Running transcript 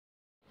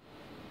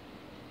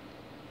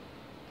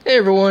Hey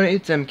everyone,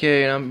 it's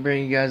MK and I'm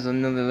bringing you guys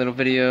another little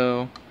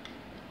video.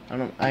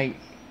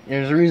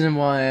 There's a reason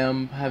why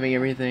I'm having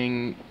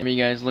everything. You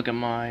guys look at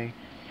my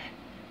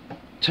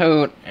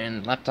tote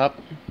and laptop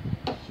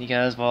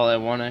because, well, I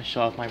want to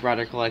show off my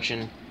rider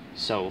collection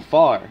so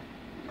far.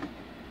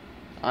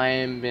 I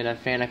have been a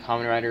fan of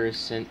Kamen Riders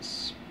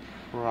since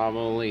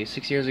probably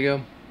 6 years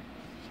ago.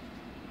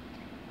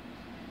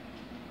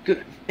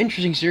 Good,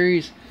 interesting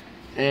series,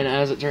 and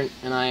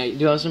I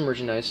do have some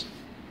merchandise.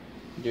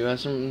 Do have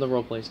some of the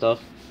roleplay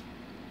stuff.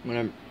 I'm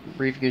gonna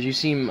brief because you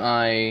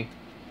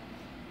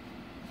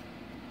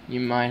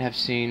might have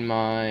seen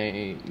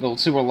my gold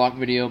silver lock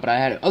video, but I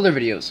had other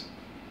videos,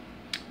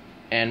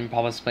 and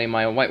possibly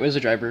my white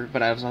wizard driver.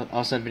 But I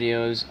also had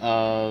videos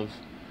of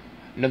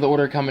another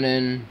order coming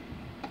in,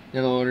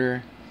 another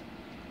order,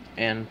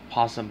 and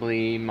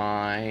possibly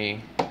that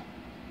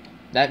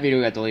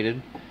video got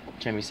deleted,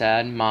 which made me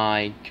sad.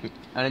 I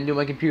didn't do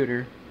my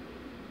computer.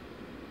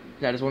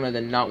 That is one I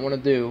did not want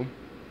to do.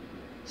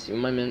 See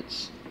my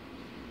mints.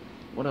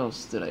 What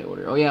else did I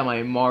order? Oh yeah,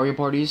 my Mario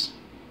parties.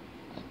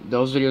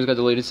 Those videos got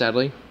deleted,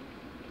 sadly.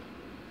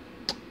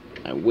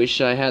 I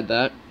wish I had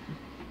that.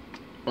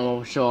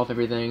 I'll show off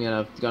everything that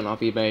I've gotten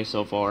off eBay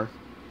so far.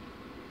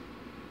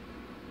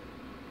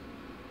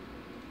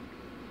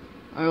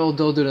 I'll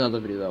do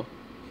another video though.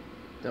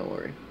 Don't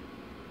worry.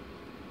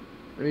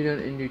 Let me do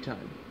it in due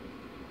time.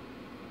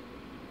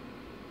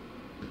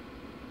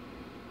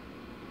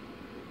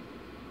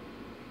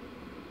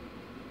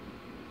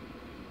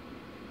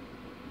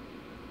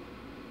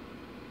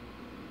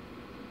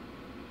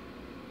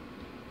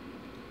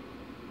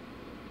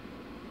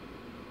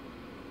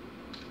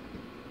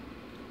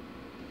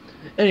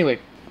 Anyway,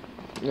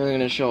 I'm going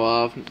to show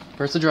off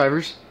first the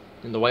drivers,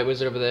 and the white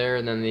wizard over there,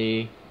 and then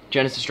the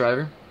Genesis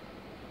driver.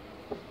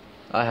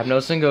 I have no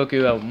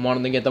Sengoku. I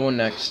wanted to get that one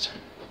next.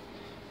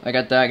 I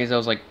got that because that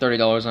was like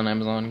 $30 on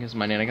Amazon because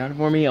my nana got it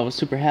for me. I was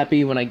super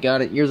happy when I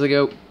got it years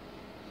ago.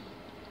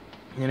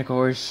 And of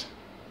course,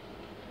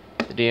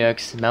 the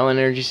DX Melon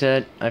Energy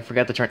set. I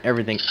forgot to turn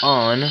everything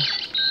on,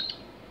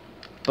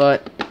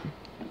 but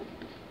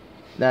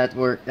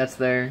that's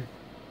there.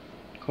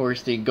 Of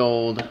course, the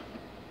gold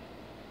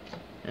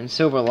and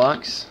silver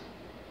locks.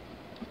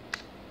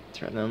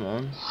 Turn them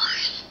on.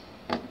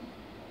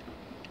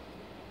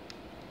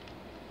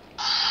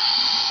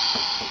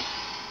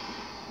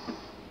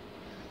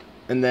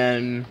 And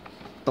then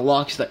the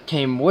locks that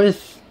came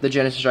with the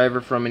Genesis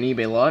driver from an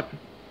eBay lot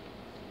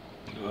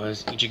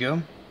was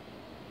Ichigo,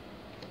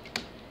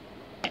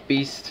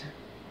 Beast,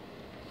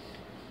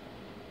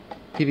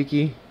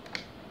 Hibiki,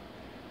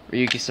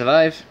 Ryuki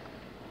Survive,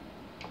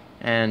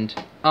 and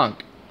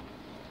Ankh.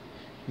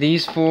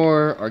 These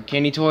four are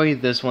candy toy.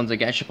 This one's a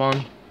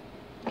gashapon.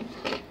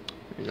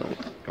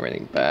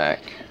 Everything back.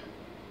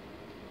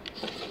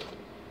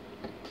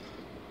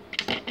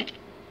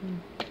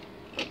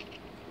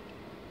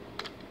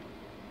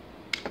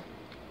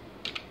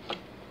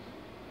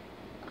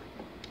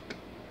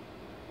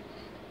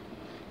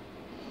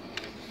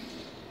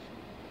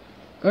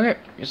 Okay,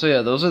 so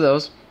yeah, those are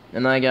those.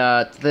 And I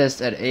got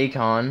this at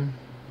Akon.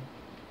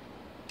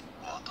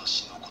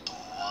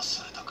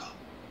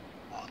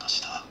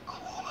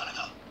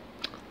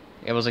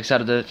 I was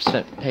excited to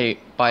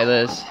buy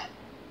this.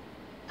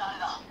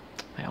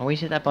 I always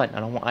hit that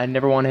button. I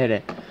never want to hit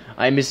it.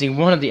 I'm missing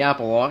one of the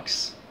Apple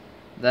locks.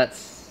 That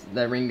set's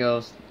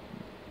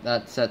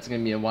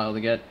gonna be a while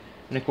to get.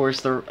 And of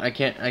course, if I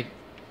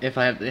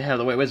have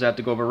the white wizard, I have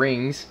to go over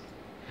rings.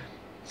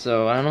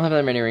 So I don't have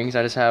that many rings.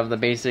 I just have the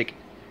basic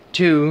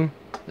 2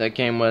 that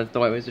came with the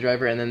white wizard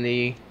driver, and then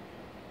the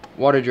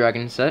water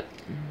dragon set.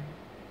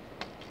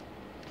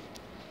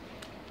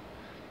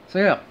 So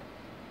yeah.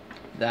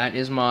 That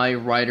is my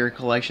rider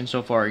collection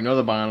so far. Ignore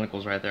the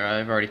Bionicles right there.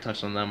 I've already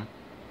touched on them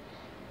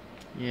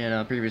in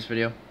a previous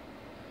video.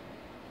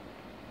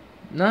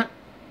 Not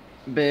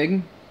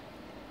big,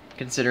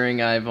 considering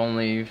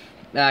actually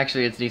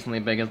it's decently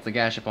big as the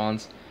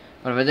Gashapons.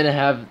 But if I didn't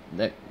have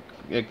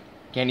a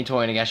candy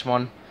toy and a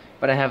Gashapon,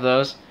 but I have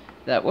those,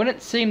 that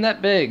wouldn't seem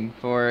that big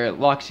for a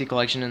Loxy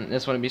collection, and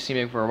this wouldn't be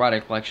seeming for a rider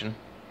collection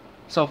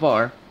so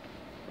far.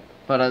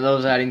 But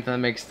those adding to the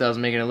mix does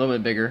make it a little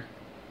bit bigger,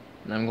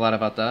 and I'm glad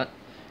about that.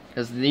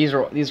 Because these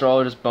are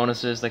all just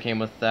bonuses that came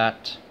with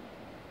that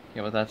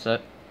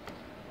set.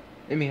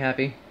 Made me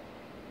happy.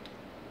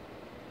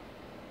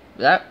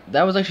 That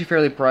was actually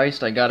fairly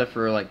priced. I got it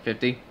for like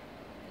 50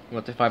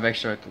 with the 5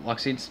 extra lock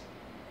seeds.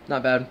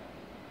 Not bad.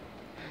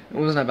 It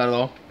wasn't that bad at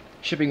all.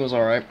 Shipping was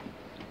alright.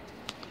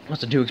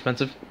 Wasn't too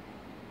expensive.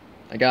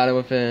 I got it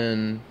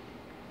within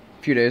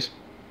a few days.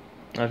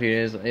 Not a few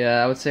days.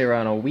 Yeah, I would say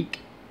around a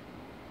week.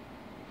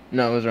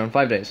 No, it was around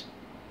 5 days.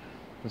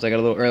 It was like a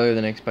little earlier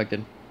than I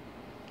expected.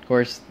 Of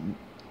course,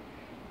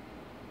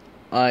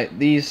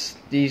 this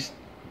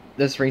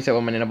ring set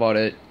when my nana bought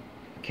it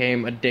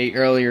came a day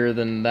earlier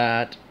than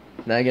that.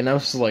 Now again, that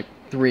was like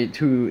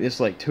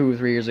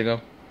 2-3 years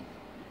ago.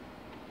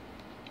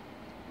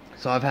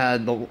 So I've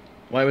had the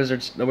white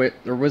wizard,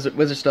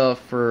 wizard stuff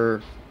for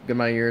a good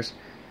amount of years.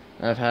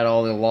 I've had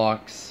all the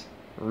locks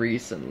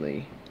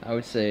recently. I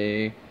would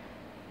say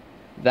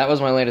that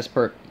was my latest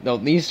no,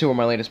 these two were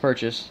my latest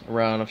purchase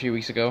around a few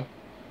weeks ago.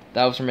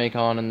 That was from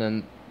Akon, and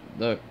then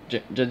the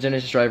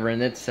Genesis driver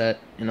and its set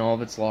and all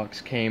of its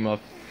locks came a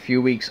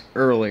few weeks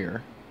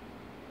earlier.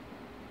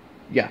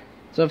 Yeah,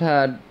 so I've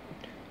had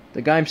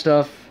the Gaim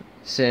stuff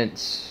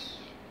since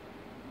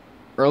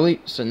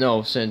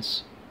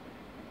since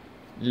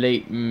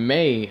late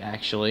May,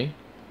 actually.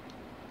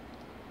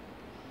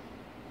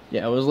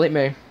 Yeah, it was late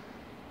May.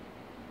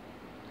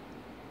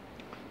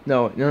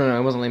 No,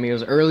 it wasn't late May. It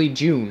was early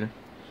June.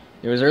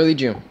 It was early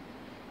June.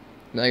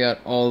 I got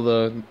all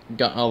the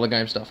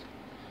Gaim stuff,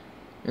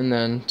 and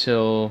then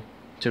till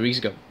 2 weeks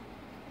ago,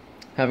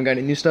 haven't got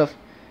any new stuff.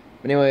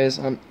 But anyways,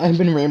 I've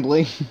been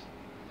rambling.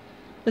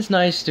 It's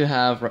nice to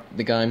have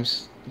the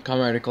Gaim's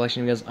Kamen Rider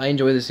collection because I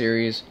enjoy the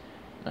series.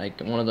 I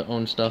wanted to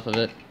own stuff of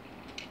it.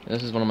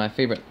 This is one of my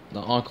favorite. The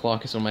On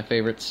Clock is one of my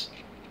favorites,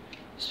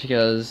 just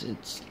because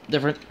it's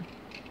different.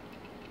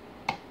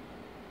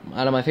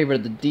 Out of my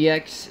favorite, the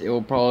DX, it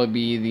will probably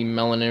be the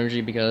Melon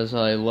Energy because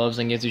I love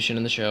Zangetsu Shin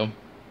in the show.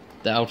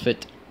 The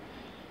outfit,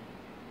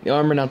 the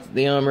armor,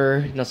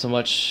 not so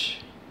much.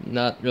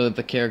 Not really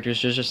the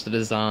characters, just the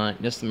design,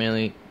 just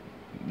mainly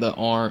the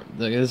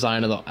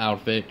design of the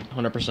outfit,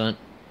 100%.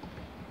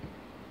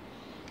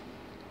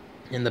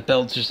 And the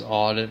belt's just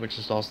odd, which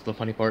is also the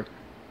funny part.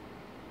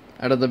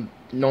 Out of the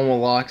normal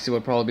locks, it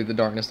would probably be the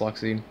Darkness Lock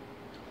Seed.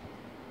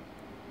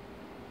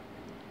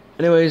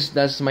 Anyways,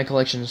 that's my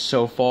collection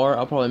so far.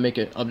 I'll probably make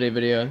an update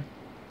video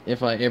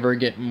if I ever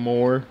get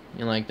more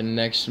in like the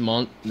next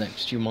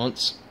few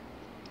months.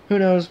 Who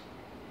knows?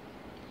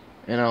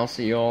 And I'll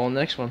see you all in the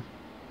next one.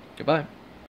 Goodbye.